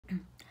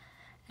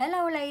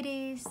Hello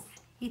ladies,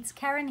 it's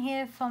Karen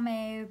here from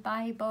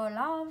Bible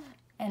Love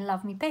and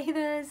Love Me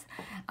Papers.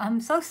 I'm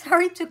so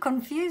sorry to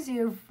confuse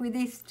you with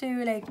these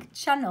two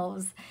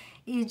channels.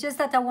 It's just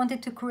that I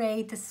wanted to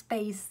create a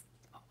space,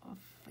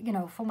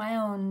 for my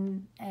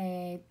own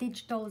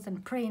digitals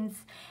and prints.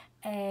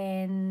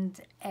 And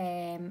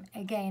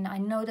again, I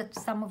know that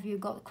some of you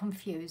got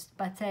confused,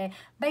 but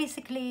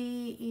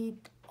basically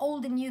all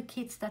the new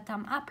kits that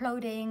I'm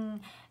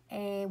uploading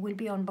will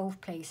be on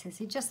both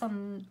places. It's just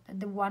on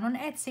the one on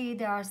Etsy.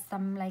 There are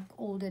some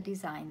older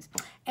designs.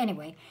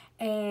 Anyway,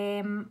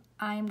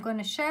 I'm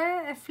gonna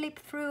share a flip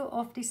through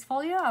of this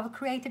folio. I've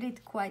created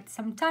it quite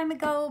some time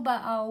ago,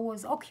 but I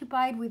was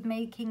occupied with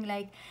making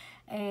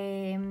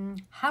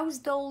house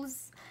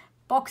dolls,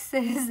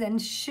 boxes and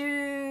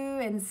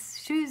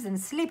shoes and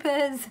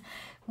slippers,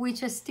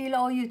 which are still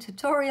all you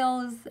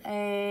tutorials.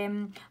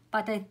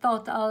 But I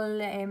thought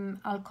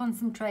I'll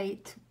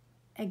concentrate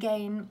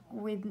again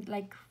with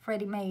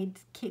ready-made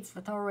kits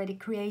that are already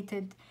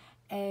created.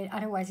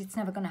 Otherwise it's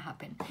never gonna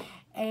happen.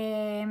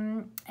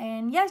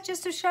 And yes,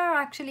 just to share,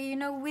 actually,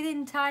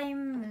 within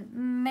time,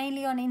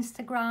 mainly on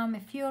Instagram,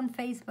 a few on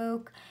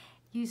Facebook,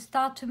 you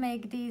start to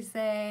make these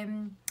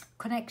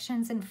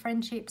connections and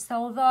friendships. So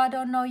although I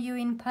don't know you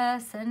in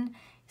person,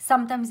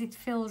 sometimes it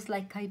feels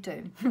like I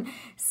do.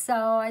 So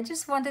I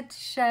just wanted to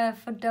share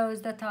for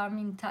those that I'm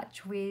in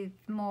touch with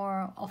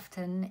more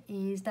often,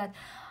 is that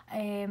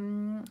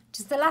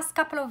just the last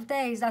couple of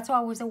days, that's why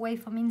I was away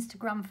from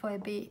Instagram for a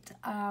bit.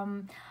 I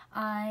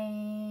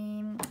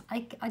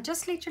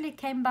just literally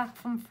came back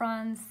from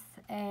France.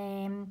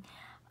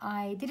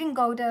 I didn't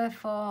go there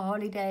for a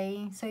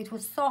holiday, so it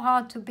was so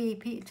hard to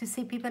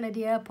see people at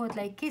the airport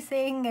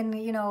kissing and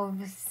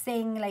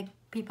seeing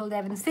people they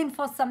haven't seen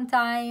for some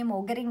time,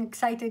 or getting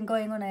excited and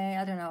going on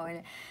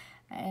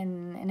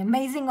an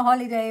amazing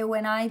holiday,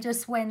 when I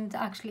just went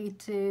actually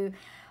to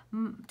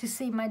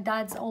see my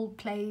dad's old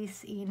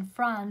place in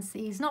France.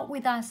 He's not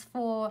with us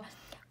for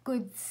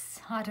good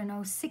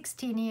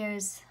 16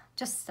 years,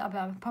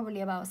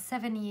 probably about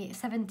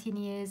 17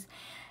 years.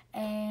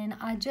 And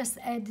I just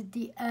had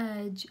the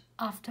urge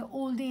after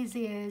all these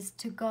years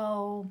to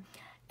go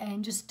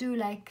and just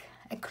do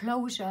a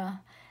closure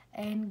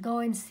and go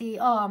and see,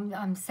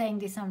 I'm saying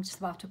this, I'm just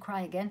about to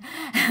cry again,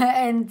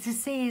 and to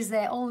see his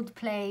old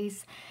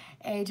place,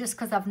 just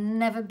because I've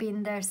never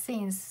been there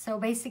since. So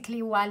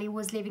basically, while he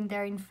was living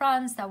there in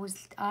France, I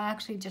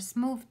actually just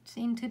moved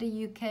into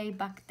the UK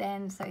back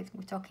then, so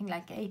we're talking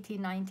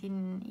 18,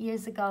 19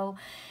 years ago.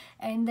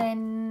 And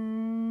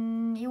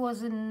then he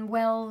wasn't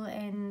well,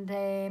 and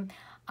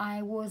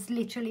I was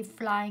literally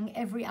flying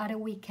every other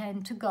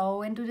weekend to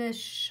go and do the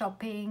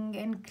shopping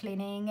and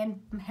cleaning and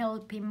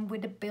help him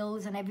with the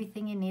bills and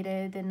everything he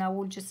needed. And I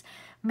would just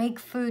make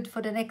food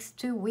for the next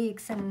 2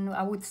 weeks, and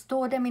I would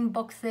store them in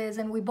boxes,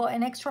 and we bought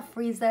an extra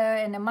freezer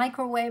and a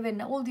microwave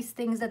and all these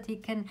things that he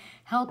can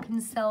help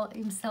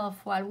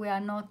himself while we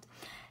are not,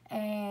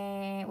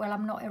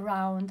 I'm not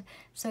around.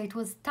 So it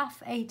was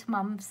tough 8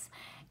 months.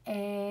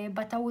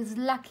 But I was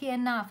lucky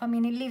enough. I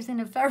mean, he lives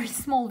in a very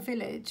small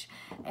village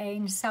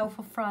in south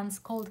of France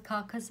called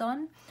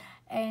Carcassonne,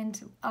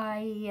 and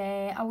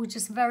I was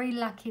just very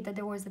lucky that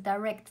there was a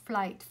direct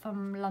flight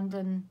from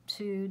London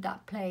to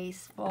that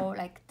place for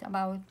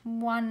about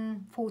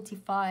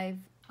 1:45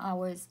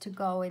 hours to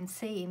go and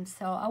see him.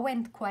 So I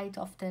went quite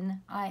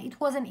often. It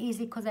wasn't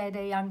easy because I had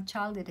a young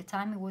child at the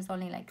time. He was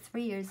only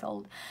 3 years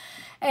old.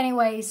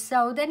 Anyway,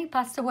 so then he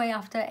passed away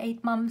after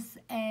 8 months,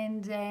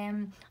 and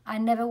I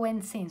never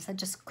went since. I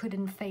just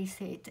couldn't face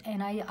it.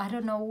 And I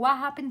don't know what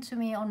happened to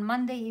me. On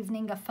Monday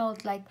evening, I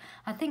felt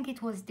I think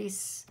it was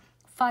this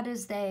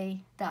Father's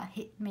Day that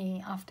hit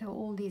me after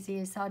all these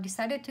years. So I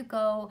decided to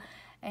go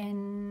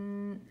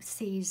and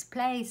see his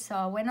place. So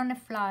I went on a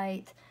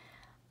flight,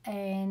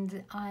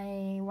 and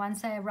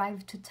once I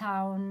arrived to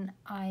town,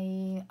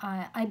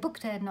 I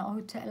booked an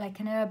hotel,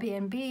 an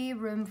Airbnb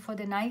room for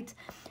the night,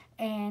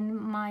 and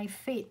my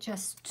feet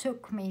just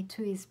took me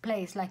to his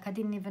place. I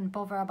didn't even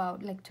bother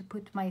about to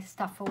put my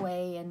stuff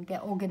away and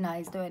get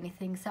organized or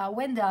anything. So I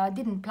went there. I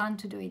didn't plan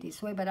to do it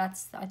this way, but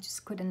I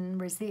just couldn't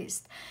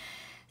resist.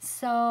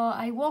 So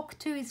I walked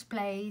to his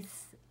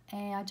place,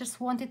 and I just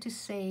wanted to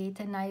see it.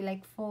 And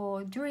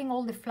during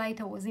all the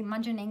flight, I was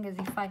imagining as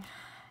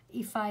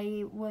if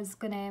I was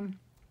gonna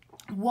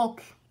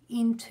walk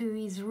into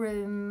his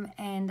room,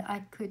 and I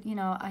could,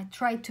 I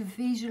tried to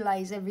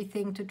visualize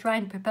everything to try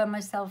and prepare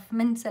myself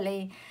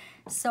mentally.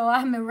 So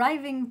I'm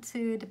arriving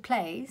to the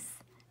place,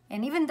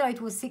 and even though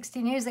it was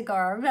 16 years ago,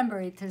 I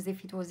remember it as if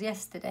it was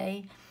yesterday,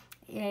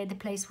 the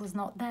place was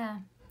not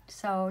there.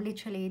 So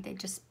literally they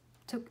just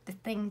took the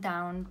thing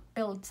down,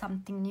 built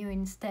something new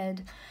instead.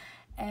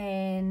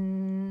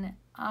 And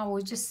I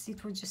was just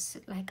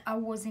I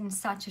was in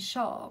such a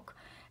shock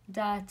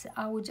that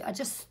I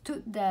just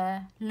stood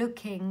there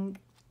looking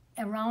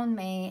around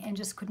me and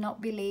just could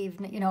not believe,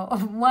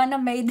 one, I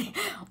made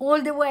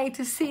all the way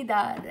to see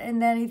that,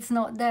 and then it's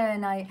not there.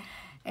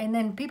 And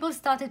then people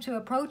started to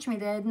approach me.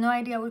 They had no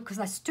idea, because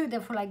I stood there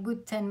for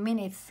good 10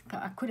 minutes.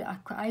 I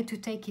had to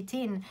take it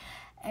in.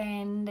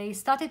 and they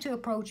started to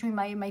approach me.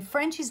 My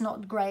French is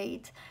not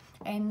great,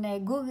 and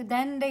Google,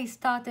 then they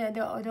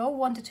all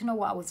wanted to know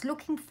what I was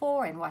looking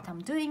for and what I'm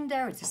doing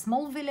there. It's a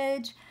small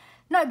village,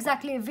 not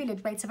exactly a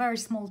village, but it's a very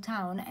small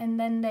town. And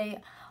then they,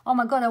 oh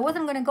my God, I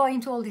wasn't going to go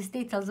into all these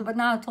details, but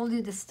now I told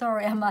you the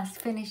story, I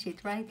must finish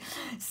it, right?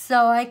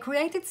 So I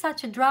created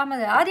such a drama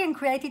that I didn't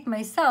create it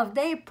myself.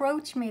 They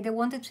approached me. They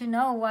wanted to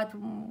know what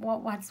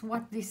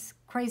this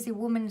crazy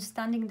woman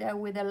standing there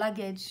with a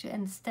luggage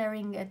and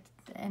staring at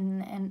at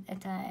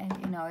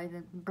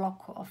a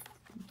block of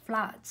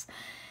flats.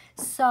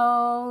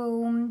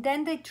 So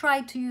then they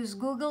tried to use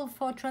Google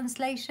for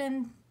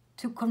translation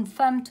to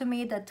confirm to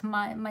me that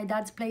my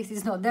dad's place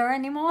is not there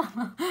anymore.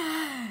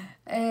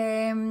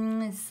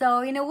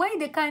 So in a way,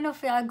 they kind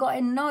of, I got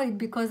annoyed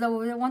because I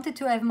wanted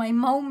to have my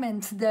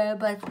moment there,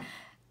 but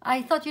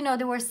I thought,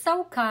 they were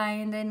so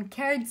kind and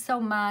cared so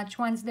much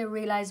once they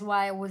realized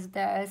why I was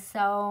there.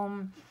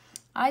 So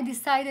I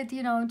decided,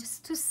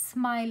 just to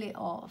smile it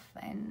off,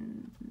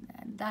 and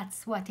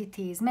that's what it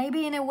is.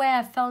 Maybe in a way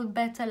I felt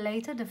better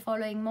later, the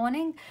following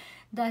morning,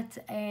 that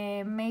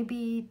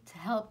maybe it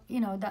helped,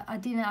 that I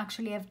didn't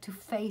actually have to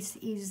face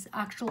his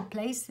actual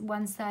place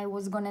once I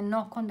was going to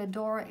knock on the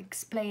door,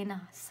 explain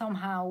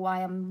somehow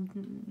why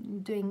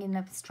I'm doing in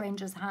a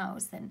stranger's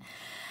house. And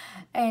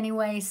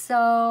anyway, so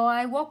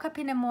I woke up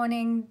in the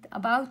morning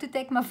about to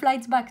take my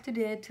flights back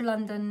to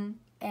London,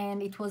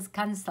 and it was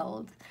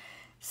cancelled.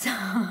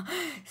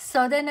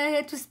 So then I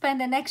had to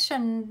spend an extra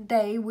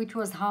day, which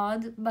was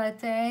hard,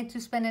 but I had to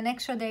spend an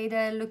extra day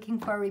there looking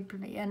for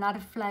another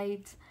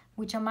flight,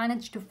 which I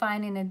managed to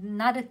find in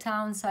another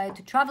town. So I had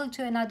to travel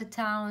to another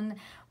town,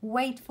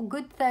 wait for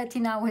good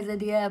 13 hours at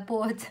the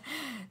airport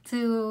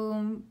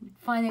to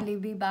finally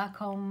be back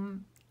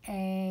home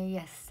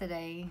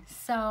yesterday.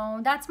 So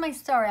that's my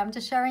story. I'm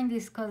just sharing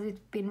this because it's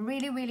been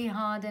really, really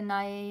hard, and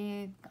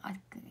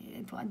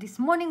this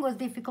morning was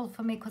difficult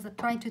for me because I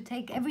tried to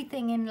take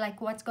everything in,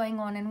 like what's going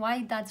on and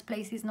why dad's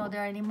place is not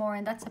there anymore,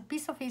 and that's a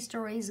piece of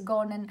history is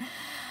gone,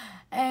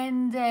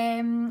 and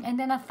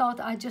then I thought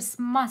I just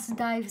must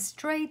dive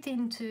straight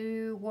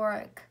into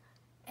work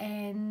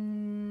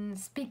and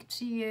speak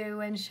to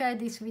you and share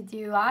this with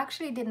you. I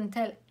actually didn't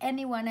tell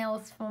anyone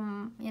else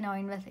from,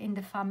 in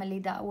the family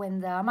that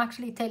went there. I'm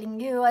actually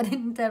telling you, I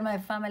didn't tell my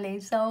family.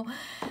 So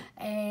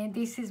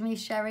this is me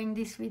sharing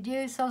this with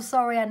you. So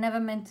sorry, I never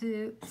meant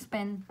to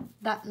spend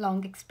that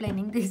long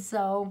explaining this.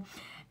 So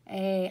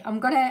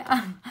I'm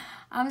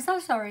so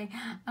sorry.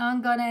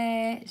 I'm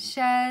gonna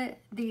share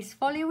this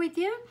folio with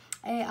you.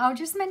 I'll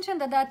just mention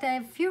that I had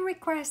a few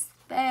requests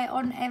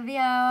on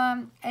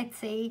via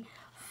Etsy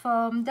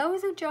from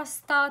those who are just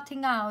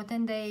starting out,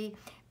 and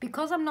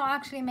because I'm not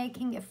actually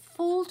making a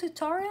full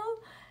tutorial,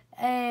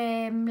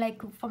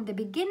 like from the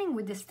beginning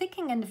with the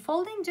sticking and the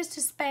folding, just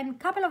to spend a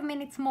couple of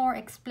minutes more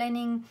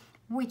explaining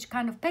which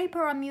kind of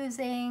paper I'm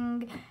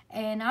using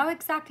and how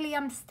exactly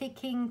I'm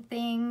sticking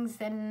things,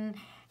 and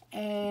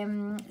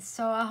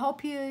so I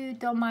hope you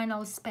don't mind.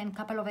 I'll spend a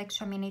couple of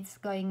extra minutes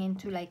going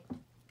into like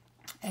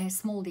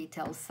small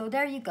details. So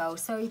there you go.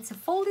 So it's a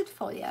folded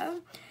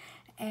folio,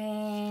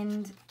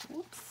 and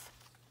oops.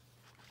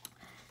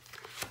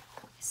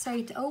 So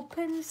it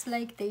opens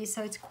like this,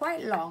 so it's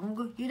quite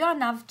long. You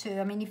don't have to,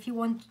 I mean, if you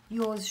want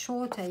yours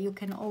shorter, you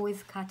can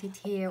always cut it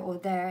here or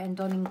there and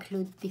don't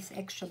include this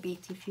extra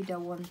bit if you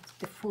don't want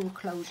the full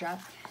closure.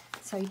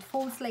 So it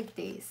folds like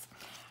this,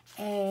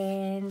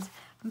 and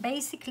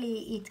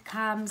basically it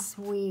comes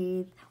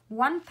with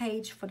one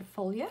page for the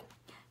folio,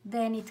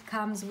 then it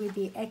comes with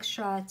the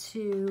extra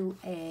two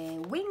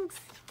wings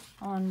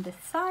on the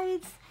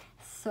sides.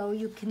 So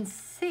you can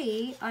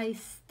see I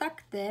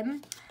stuck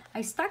them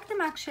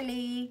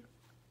actually,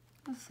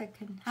 a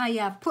second.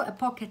 Yeah, put a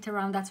pocket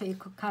around that so you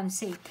can't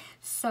see.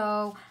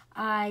 So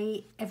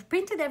I have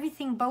printed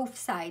everything both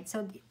sides.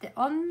 So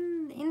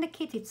in the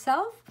kit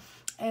itself,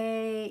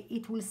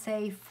 it will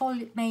say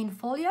main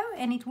folio,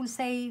 and it will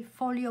say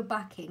folio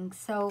backing.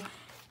 So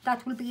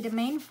that will be the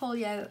main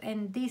folio,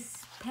 and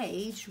this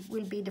page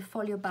will be the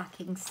folio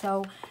backing.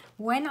 So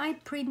when I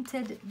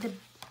printed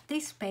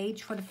this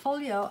page for the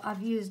folio,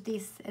 I've used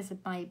this as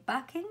my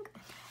backing,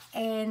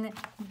 and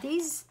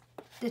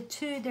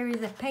there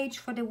is a page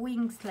for the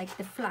wings, like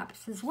the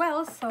flaps as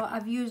well. So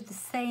I've used the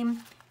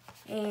same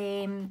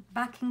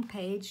backing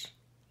page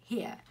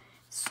here.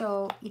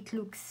 So it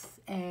looks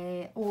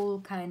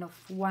all kind of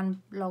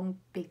one long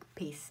big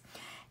piece.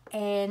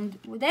 And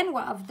then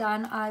what I've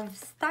done, I've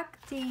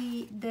stuck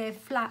the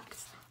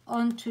flaps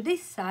onto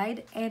this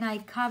side, and I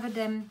cover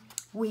them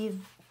with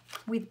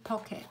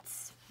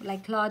pockets,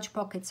 like large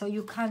pockets, so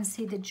you can't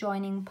see the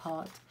joining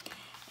part.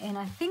 And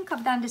I think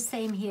I've done the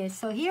same here.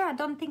 So here I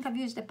don't think I've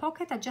used the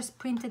pocket. I just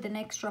printed an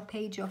extra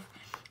page of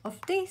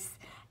this,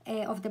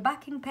 of the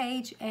backing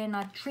page, and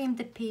I trimmed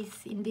the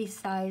piece in this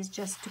size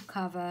just to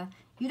cover.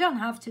 You don't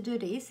have to do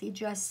this. You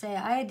just say,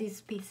 I had this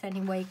piece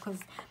anyway, because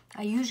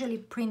I usually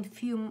print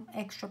few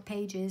extra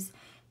pages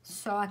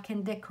so I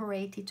can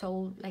decorate it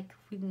all like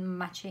with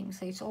matching.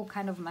 So it's all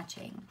kind of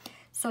matching.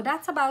 So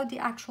that's about the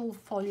actual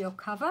folio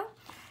cover.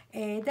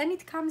 Then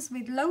it comes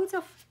with loads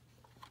of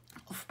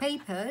of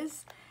papers.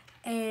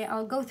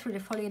 I'll go through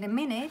the folio in a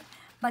minute.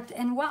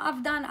 And what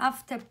I've done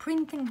after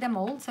printing them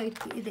all, so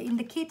in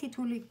the kit it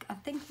will, I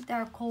think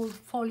they're called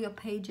folio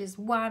pages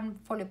 1,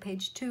 folio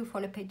page 2,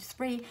 folio page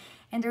 3,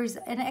 and there's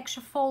an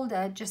extra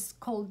folder just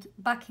called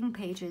backing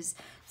pages.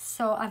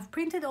 So I've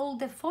printed all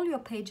the folio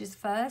pages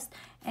first,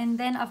 and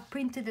then I've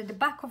printed at the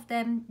back of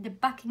them the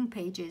backing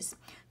pages.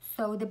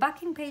 So the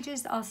backing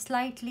pages are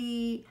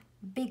slightly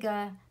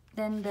bigger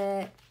than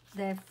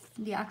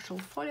the actual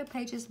folio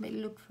pages. Let me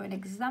look for an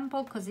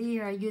example, because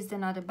here I used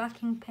another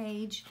backing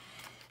page.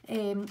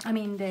 I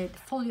mean the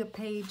folio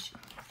page.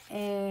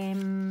 Let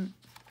me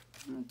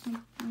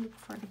look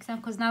for an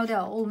example, because now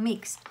they're all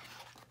mixed.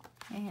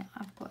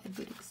 I've got a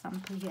good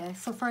example here.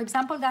 So for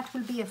example, that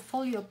will be a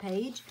folio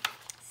page.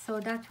 So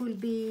that will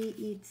be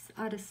its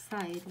other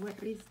side. Where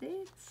is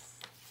it?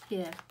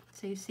 Here.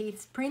 So you see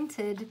it's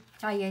printed.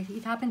 Ah, yeah,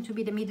 it happened to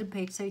be the middle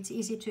page, so it's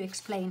easy to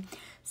explain.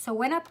 So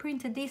when I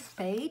printed this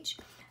page,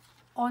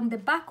 on the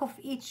back of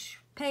each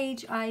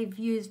page I've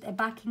used a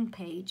backing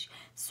page.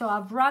 So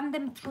I've run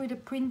them through the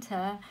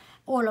printer,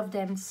 all of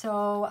them,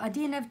 so I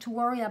didn't have to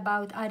worry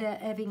about either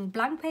having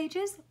blank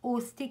pages or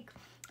stick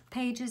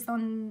pages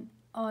on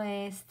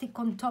stick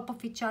on top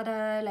of each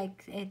other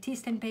like tea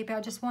stain paper.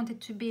 I just wanted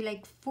to be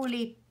like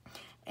fully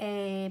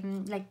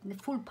like the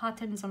full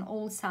patterns on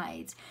all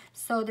sides.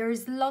 So there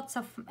is lots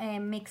of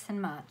mix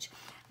and match.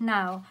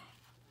 Now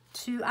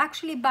to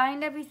actually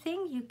bind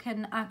everything, you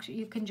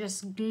can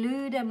just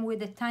glue them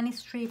with a tiny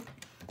strip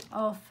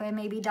of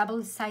maybe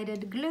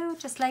double-sided glue,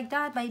 just like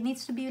that, but it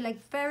needs to be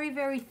like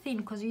very thin,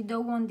 because you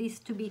don't want this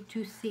to be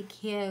too thick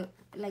here,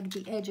 like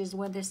the edges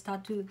when they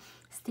start to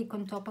stick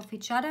on top of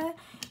each other.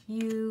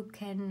 You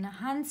can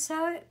hand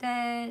sew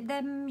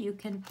them, you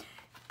can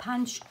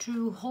punch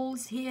through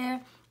holes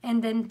here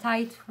and then tie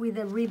it with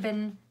a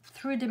ribbon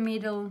through the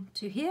middle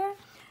to here.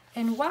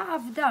 And what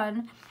I've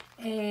done,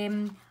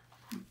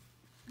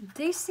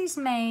 this is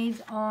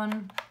made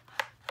on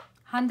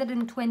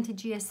 120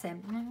 GSM.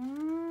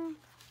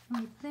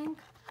 I think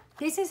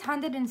this is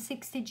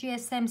 160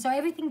 GSM. So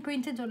everything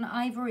printed on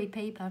ivory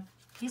paper.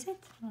 Is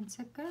it? 1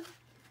 second.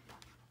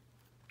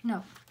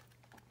 No,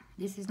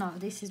 this is not.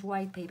 This is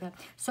white paper.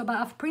 So, but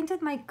I've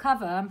printed my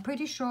cover, I'm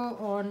pretty sure,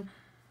 on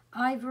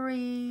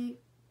ivory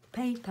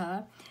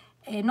paper.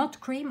 Not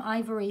cream,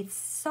 ivory. It's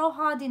so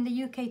hard in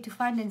the UK to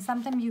find, and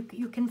sometimes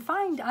you can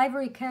find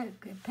ivory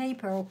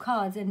paper or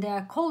cards and they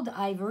are called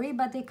ivory,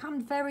 but they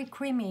come very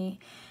creamy,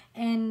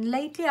 and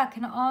lately I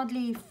can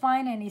hardly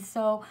find any.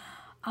 So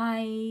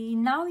I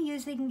now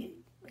using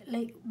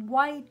like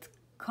white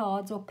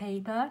cards or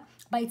paper,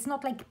 but it's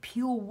not like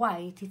pure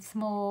white, it's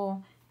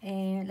more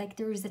like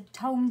there is a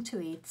tone to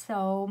it.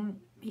 So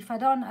if I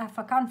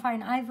can't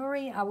find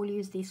ivory, I will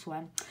use this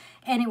one.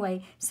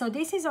 Anyway, so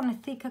this is on a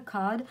thicker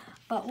card,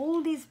 but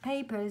all these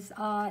papers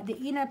are, the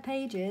inner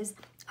pages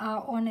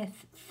are on a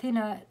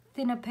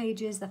thinner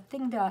pages. I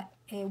think they're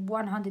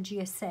 100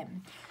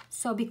 GSM.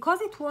 So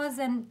because it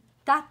wasn't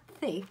that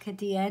thick at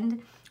the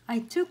end, I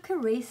took a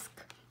risk,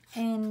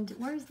 and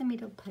where is the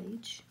middle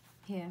page?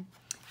 Here.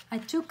 I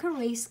took a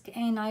risk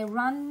and I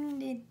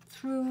ran it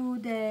through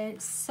the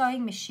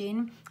sewing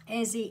machine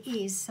as it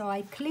is. So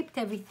I clipped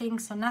everything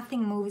so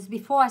nothing moves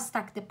before I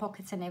stuck the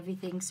pockets and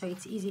everything, so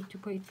it's easy to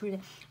put it through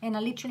and I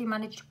literally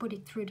managed to put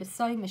it through the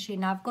sewing machine.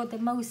 Now I've got the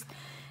most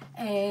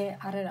I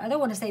don't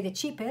want to say the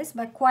cheapest,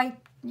 but quite,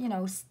 you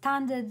know,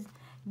 standard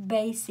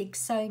basic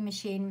sewing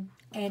machine,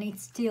 and it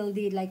still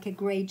did like a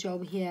great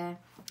job here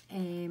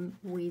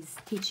with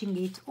stitching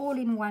it all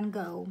in one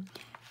go.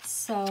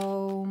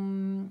 So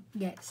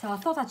yeah, so I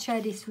thought I'd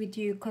share this with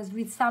you, because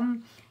with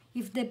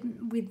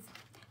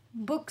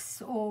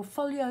books or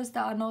folios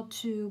that are not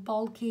too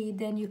bulky,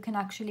 then you can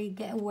actually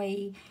get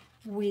away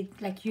with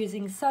like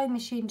using sewing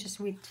machine just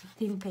with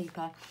thin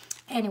paper.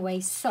 Anyway,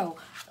 so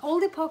all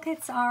the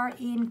pockets are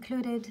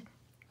included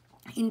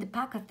in the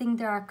pack. I think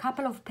there are a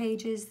couple of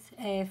pages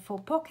for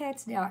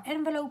pockets. There are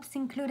envelopes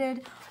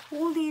included,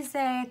 all these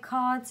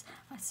cards.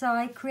 So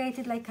I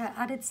created like I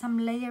added some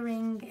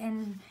layering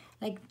and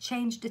like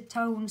changed the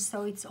tone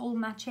so it's all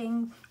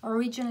matching.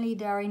 Originally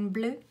they are in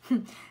blue,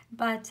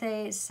 but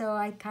so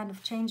I kind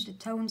of changed the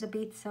tones a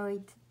bit so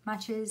it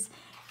matches.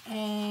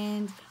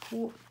 And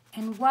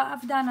what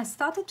I've done, I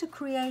started to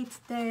create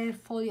the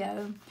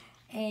folio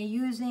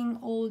using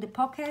all the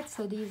pockets.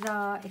 So these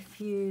are a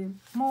few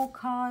more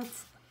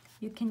cards.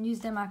 You can use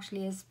them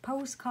actually as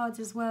postcards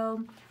as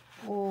well,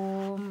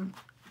 or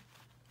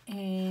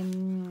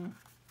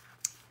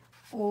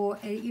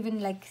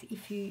even like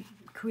if you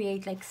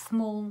create like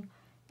small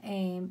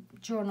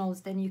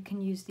journals, then you can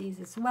use these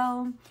as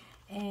well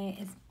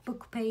as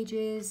book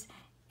pages.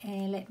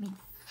 Let me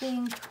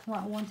think what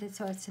I wanted.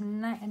 So it's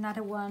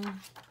another one,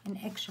 an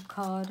extra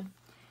card,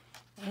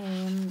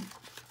 an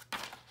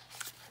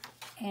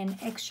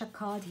extra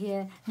card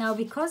here. Now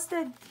because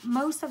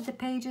most of the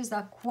pages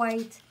are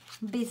quite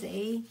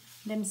busy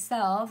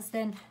themselves,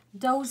 then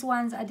those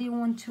ones I didn't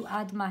want to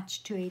add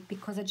much to it,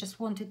 because I just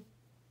wanted,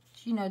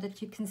 you know,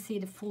 that you can see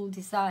the full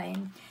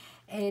design.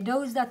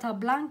 Those that are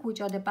blank,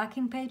 which are the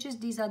backing pages,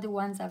 these are the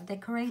ones I've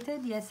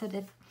decorated. Yes, so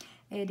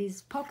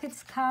these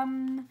pockets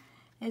come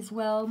as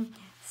well.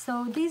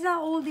 So these are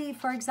all the,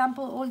 for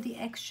example, all the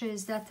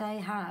extras that I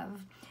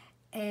have.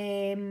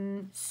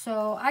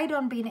 So I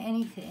don't bin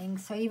anything.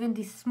 So even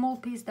this small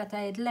piece that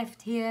I had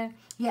left here,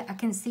 yeah, I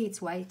can see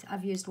it's white.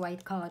 I've used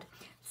white card.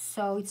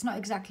 So it's not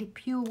exactly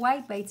pure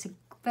white, but it's a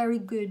very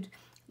good,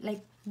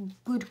 like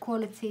good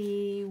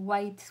quality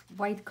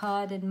white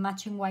card and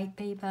matching white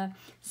paper.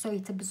 So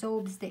it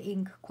absorbs the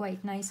ink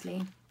quite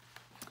nicely.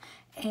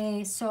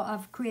 So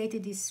I've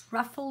created this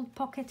ruffled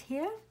pocket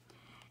here.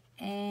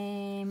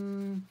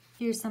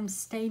 Here's some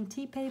stained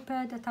tea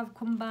paper that I've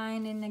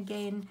combined, and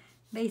again,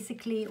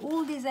 basically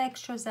all these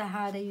extras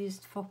I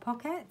used for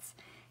pockets.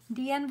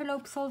 The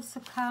envelopes also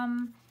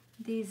come,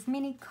 these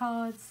mini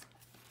cards,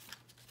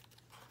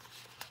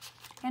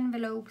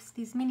 envelopes,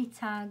 these mini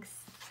tags,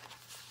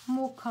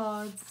 more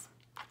cards,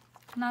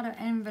 another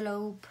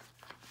envelope.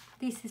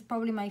 This is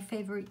probably my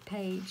favorite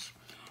page.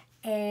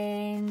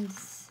 And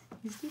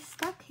is this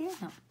stuck here?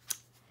 No.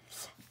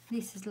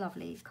 This is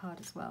lovely card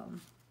as well.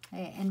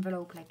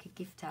 Envelope, like a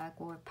gift tag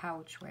or a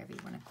pouch, wherever you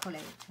want to call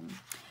it, and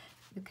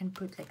you can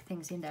put like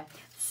things in there.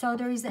 So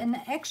there is an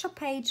extra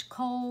page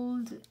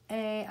called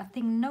I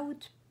think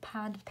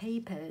notepad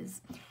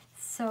papers.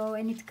 So,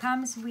 and it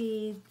comes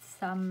with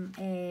some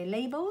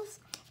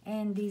labels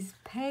and these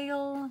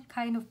pale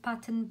kind of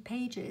pattern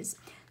pages.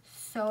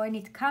 So, and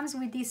it comes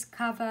with this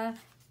cover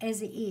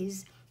as it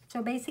is.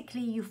 So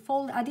basically you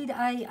fold,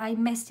 I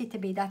messed it a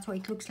bit, that's why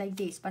it looks like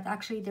this, but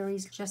actually there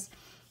is just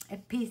a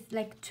piece,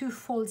 like two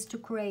folds to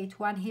create,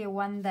 one here,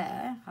 one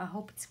there. I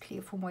hope it's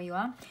clear from where you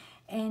are.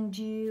 And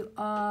you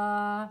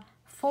are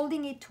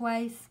folding it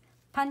twice,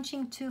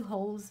 punching 2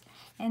 holes,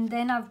 and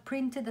then I've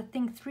printed, I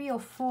think 3 or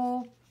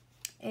 4,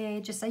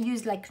 I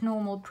used like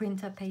normal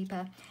printer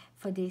paper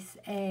for this,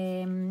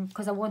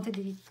 because I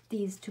wanted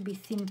these to be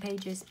thin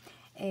pages.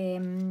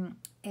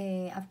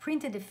 I've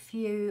printed a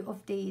few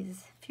of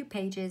these, few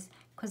pages,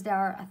 because there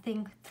are, I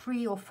think,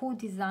 3 or 4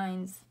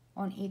 designs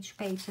on each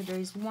page. So there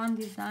is one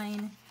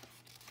design,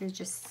 there's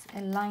just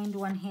a lined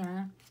one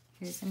here,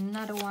 here's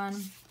another one,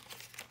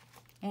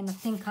 and I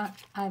think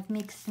I've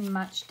mixed and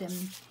matched them.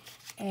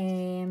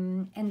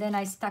 And then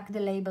I stuck the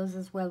labels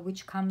as well,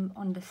 which come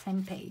on the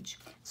same page.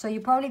 So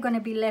you're probably going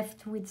to be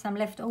left with some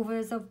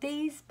leftovers of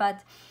these,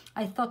 but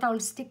I thought I'll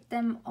stick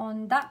them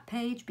on that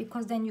page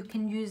because then you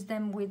can use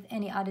them with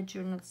any other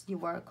journals you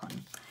work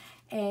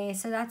on.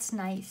 So that's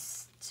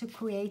nice to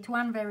create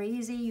one, very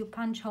easy. You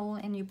punch hole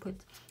and you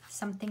put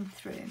something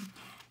through.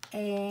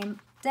 Then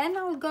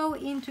I'll go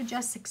into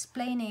just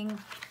explaining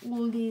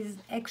all these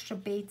extra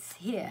bits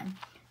here.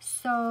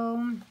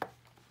 So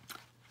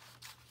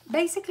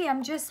basically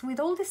I'm just, with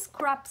all the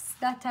scraps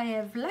that I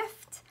have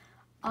left,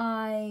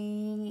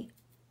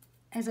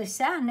 as I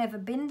said, I never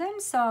bin them,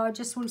 so I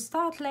just will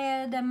start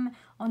layer them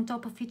on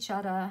top of each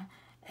other,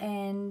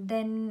 and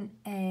then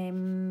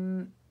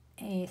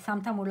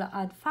sometimes we'll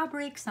add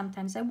fabric,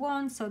 sometimes I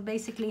won't. So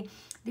basically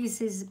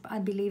this is, I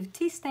believe,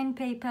 tea stain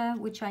paper,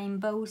 which I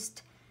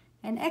embossed,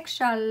 an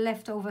extra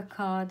leftover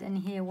card, and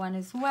here one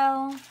as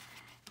well,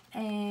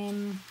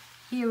 and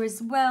here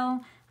as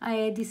well. I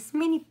had this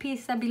mini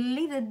piece. I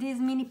believe that these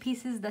mini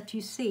pieces that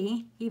you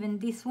see, even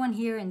this one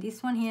here and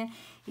this one here,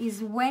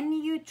 is when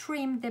you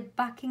trim the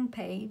backing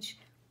page,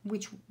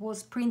 which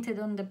was printed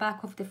on the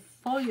back of the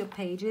folio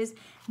pages,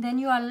 then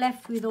you are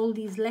left with all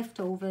these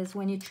leftovers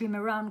when you trim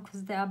around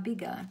because they are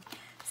bigger.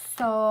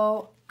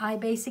 So I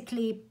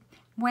basically,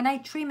 when I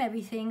trim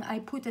everything, I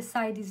put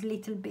aside these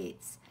little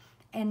bits.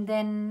 And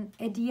then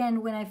at the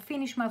end, when I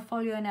finish my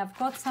folio and I've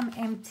got some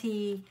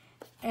empty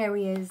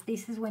areas,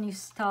 this is when you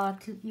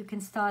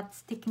can start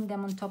sticking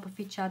them on top of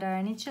each other,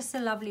 and it's just a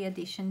lovely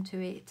addition to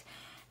it.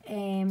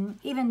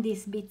 Even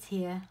these bits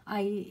here,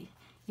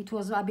 it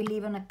was, I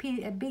believe, on a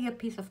bigger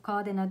piece of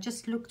card, and I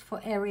just looked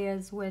for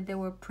areas where they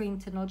were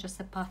printed, not just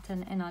a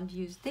pattern, and I'd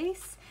use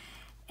this.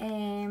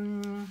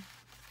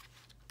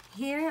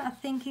 Here I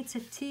think it's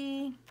a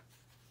tea,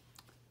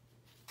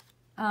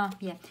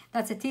 yeah,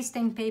 that's a tea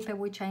stain paper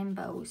which I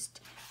embossed,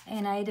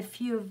 and I had a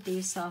few of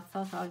these, so I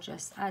thought I'll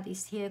just add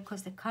this here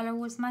because the color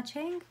was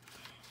matching.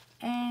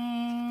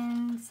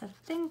 And I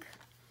think,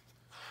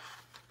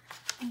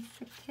 a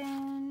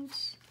second,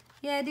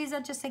 yeah, these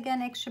are just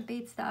again extra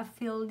bits that I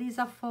filled. These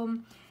are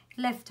from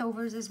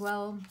leftovers as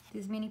well,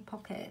 these mini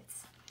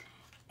pockets.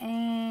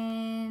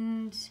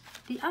 And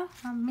I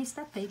missed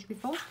that page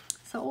before.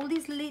 So all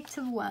these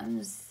little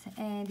ones,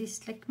 these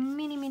like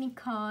mini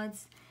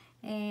cards.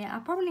 I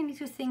probably need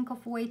to think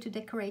of a way to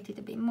decorate it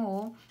a bit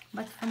more,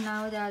 but for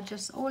now they are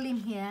just all in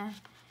here.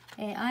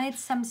 I had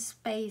some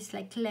space,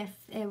 like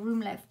room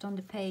left on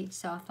the page,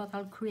 so I thought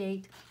I'll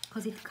create,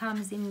 because it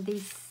comes in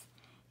this,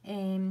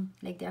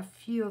 like there are a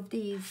few of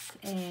these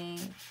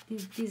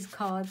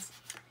cards,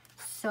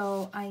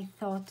 so I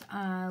thought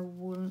I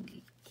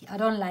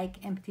don't like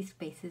empty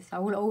spaces, so I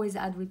will always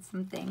add with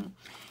something.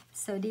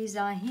 So these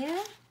are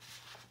here,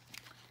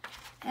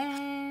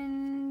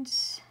 and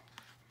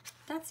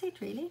that's it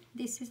really.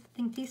 This is, I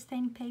think, tea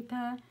stain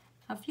paper.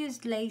 I've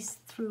used lace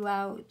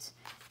throughout.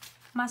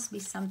 Must be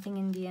something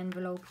in the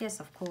envelope. Yes,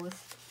 of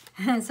course.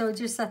 So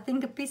just, I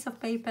think, a piece of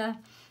paper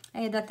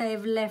that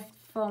I've left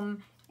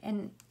from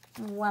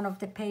one of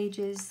the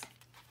pages.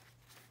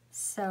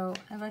 So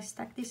have I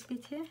stuck this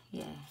bit here?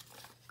 Yeah,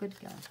 good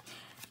girl.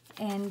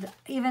 And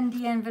even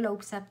the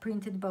envelopes are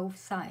printed both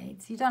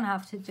sides. You don't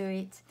have to do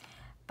it,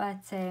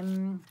 but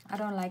I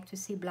don't like to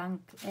see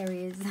blank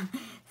areas.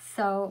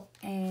 So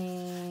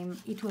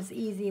it was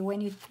easy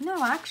when you...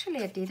 No,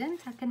 actually I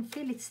didn't. I can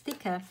feel it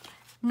sticker.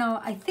 No,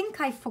 I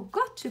think I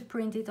forgot to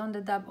print it on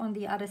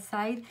the other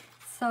side.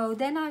 So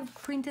then I've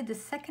printed the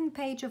second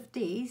page of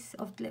this,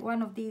 of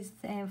one of these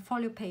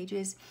folio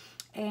pages,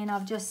 and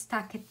I've just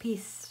stuck a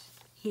piece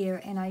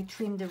here and I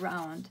trimmed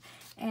around.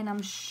 And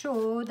I'm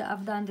sure that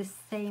I've done the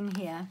same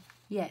here.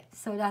 Yeah,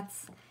 so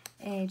that's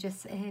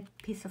just a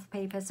piece of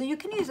paper. So you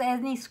can use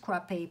any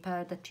scrap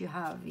paper that you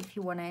have if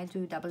you want to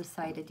do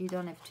double-sided. You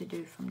don't have to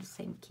do from the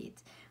same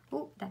kit.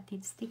 Oh, that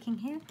is sticking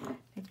here.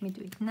 Let me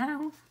do it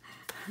now.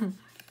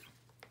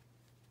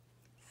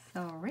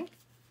 Sorry.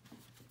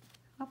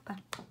 Hoppa.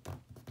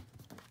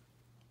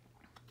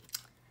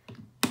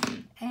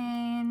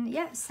 And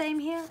yeah, same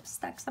here,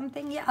 stuck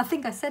something. Yeah, I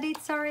think I said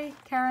it, sorry,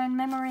 Karen,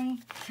 memory.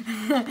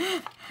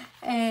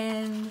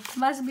 And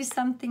must be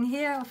something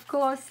here, of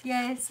course.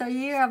 Yeah, so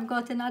here I've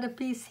got another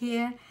piece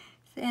here,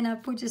 and I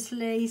put just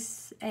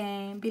lace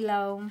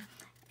below,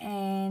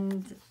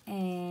 and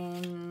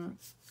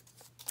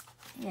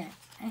yeah,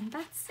 and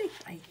that's it,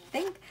 I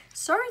think.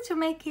 Sorry to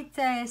make it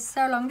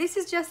so long. This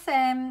is just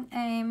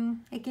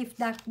a gift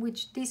that,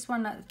 which this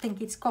one, I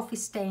think it's coffee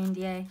stained.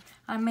 Yeah,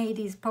 I made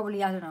this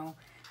probably, I don't know,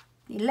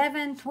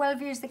 11,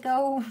 12 years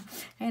ago,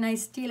 and I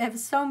still have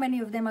so many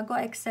of them. I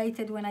got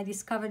excited when I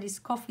discovered this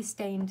coffee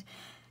stained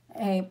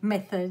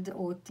method,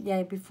 or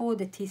yeah, before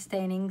the tea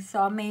staining.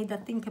 So I made, I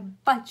think, a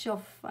batch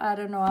of, I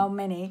don't know how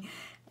many,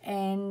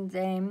 and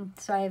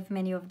so I have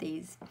many of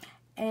these.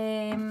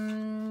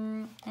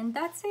 And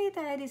that's it.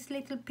 I had this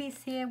little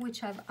piece here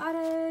which I've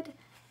added,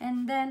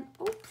 and then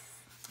oops,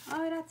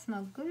 oh, that's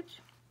not good,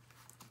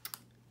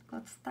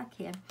 got stuck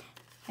here.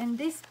 And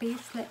this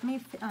piece, let me,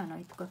 oh no,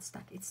 it got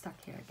stuck, it's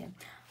stuck here again.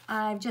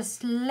 I've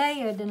just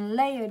layered and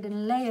layered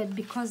and layered,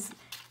 because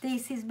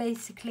this is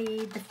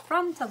basically the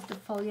front of the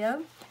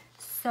folio.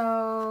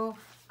 So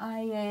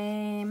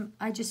I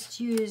just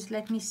use,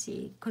 let me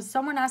see, because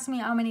someone asked me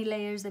how many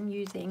layers I'm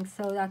using.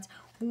 So that's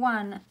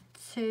 1,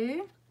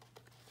 2,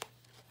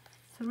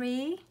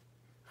 3,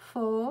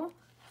 4,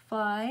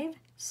 5,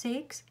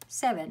 6,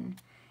 7.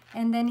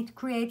 And then it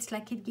creates,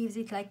 like, it gives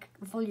it like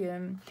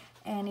volume,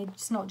 and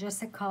it's not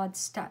just a card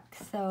stuck.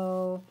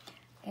 So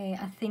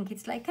I think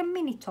it's like a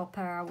mini topper,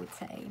 I would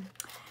say.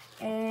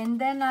 And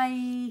then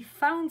I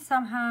found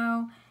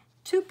somehow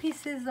 2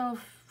 pieces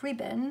of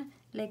ribbon,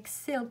 like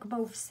silk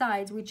both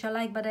sides, which I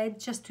like, but I had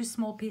just 2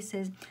 small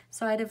pieces.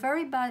 So I did a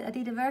very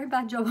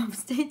bad job of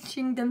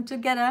stitching them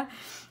together.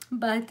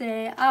 But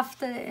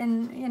after,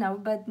 and you know,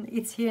 but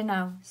it's here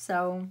now,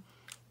 so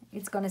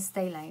it's gonna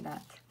stay like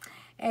that.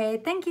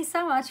 Thank you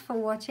so much for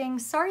watching.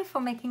 Sorry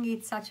for making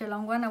it such a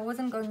long one. I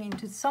wasn't going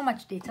into so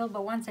much detail,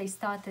 but once I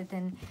started,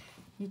 then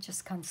you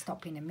just can't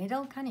stop in the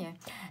middle, can you?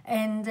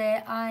 And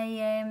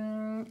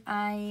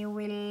I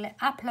will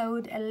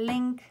upload a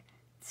link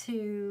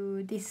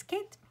to this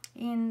kit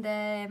in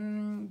the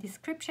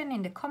description,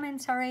 in the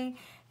comments, sorry.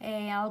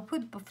 I'll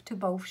put to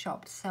both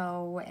shops,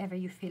 so wherever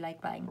you feel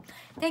like buying.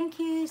 Thank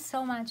you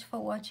so much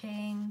for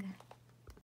watching.